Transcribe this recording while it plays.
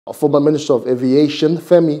Former Minister of Aviation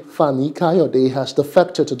Femi Fani-Kayode has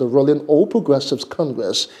defected to the ruling All Progressives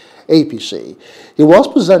Congress, APC. He was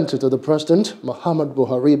presented to the President, Muhammad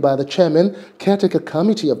Buhari, by the Chairman, Caretaker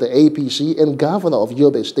Committee of the APC and Governor of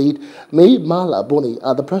Yobe State, Mai Mala Buni,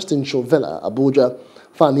 at the Presidential Villa, Abuja.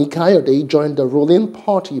 Fani-Kayode joined the ruling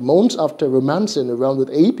party months after romancing around with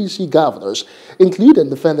APC governors, including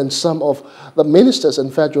defending some of the ministers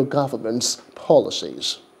and federal government's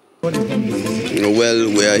policies. Well,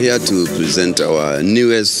 we are here to present our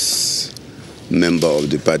newest member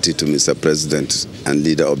of the party to Mr. President and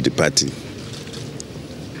leader of the party.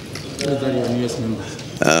 Who is that, your newest member?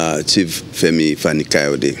 Chief Femi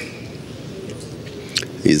Fani-Kayode.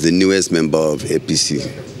 He is the newest member of APC.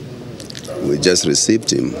 We just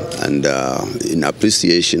received him, and in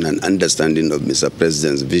appreciation and understanding of Mr.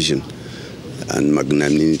 President's vision and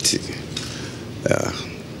magnanimity.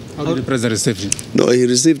 How did the President receive him? No, he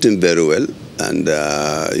received him very well. And,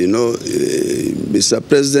 Mr.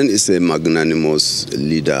 President is a magnanimous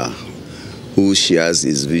leader who shares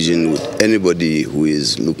his vision with anybody who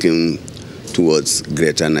is looking towards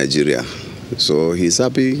greater Nigeria. So he's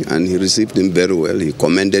happy, and he received him very well. He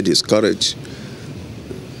commended his courage.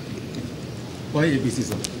 Why APC,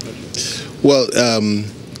 sir? Well,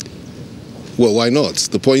 why not?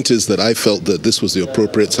 The point is that I felt that this was the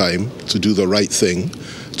appropriate time to do the right thing,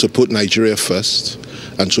 to put Nigeria first,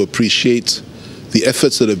 and to appreciate the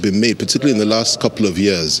efforts that have been made, particularly in the last couple of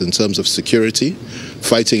years, in terms of security,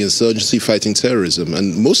 fighting insurgency, fighting terrorism,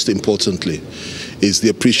 and most importantly is the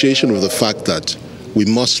appreciation of the fact that we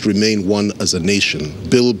must remain one as a nation,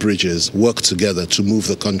 build bridges, work together to move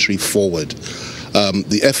the country forward.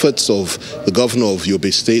 The efforts of the governor of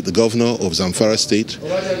Yobe State, the governor of Zamfara State,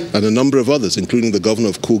 and a number of others, including the governor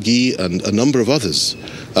of Kogi and a number of others,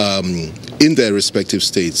 in their respective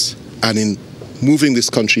states, and in moving this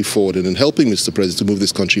country forward and in helping Mr. President to move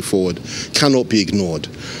this country forward, cannot be ignored.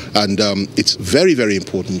 And it's very, very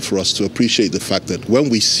important for us to appreciate the fact that when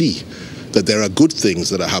we see that there are good things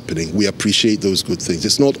that are happening, we appreciate those good things.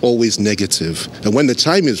 It's not always negative. And when the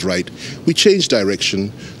time is right, we change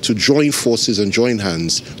direction to join forces and join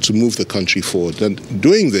hands to move the country forward. And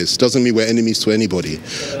doing this doesn't mean we're enemies to anybody.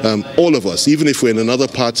 All of us, even if we're in another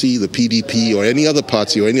party, the PDP or any other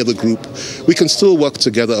party or any other group, we can still work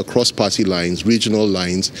together across party lines, regional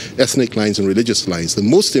lines, ethnic lines and religious lines. The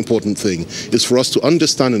most important thing is for us to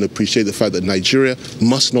understand and appreciate the fact that Nigeria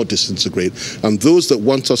must not disintegrate. And those that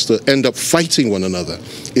want us to end up fighting one another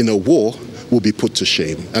in a war will be put to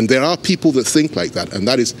shame. And there are people that think like that, and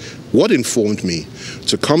that is what informed me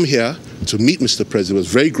to come here to meet Mr. President. He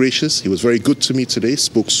was very gracious, he was very good to me today,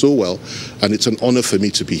 spoke so well, and it's an honor for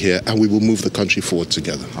me to be here, and we will move the country forward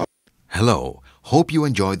together. Hello, hope you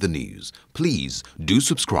enjoyed the news. Please do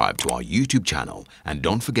subscribe to our YouTube channel and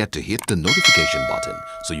don't forget to hit the notification button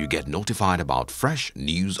so you get notified about fresh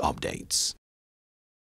news updates.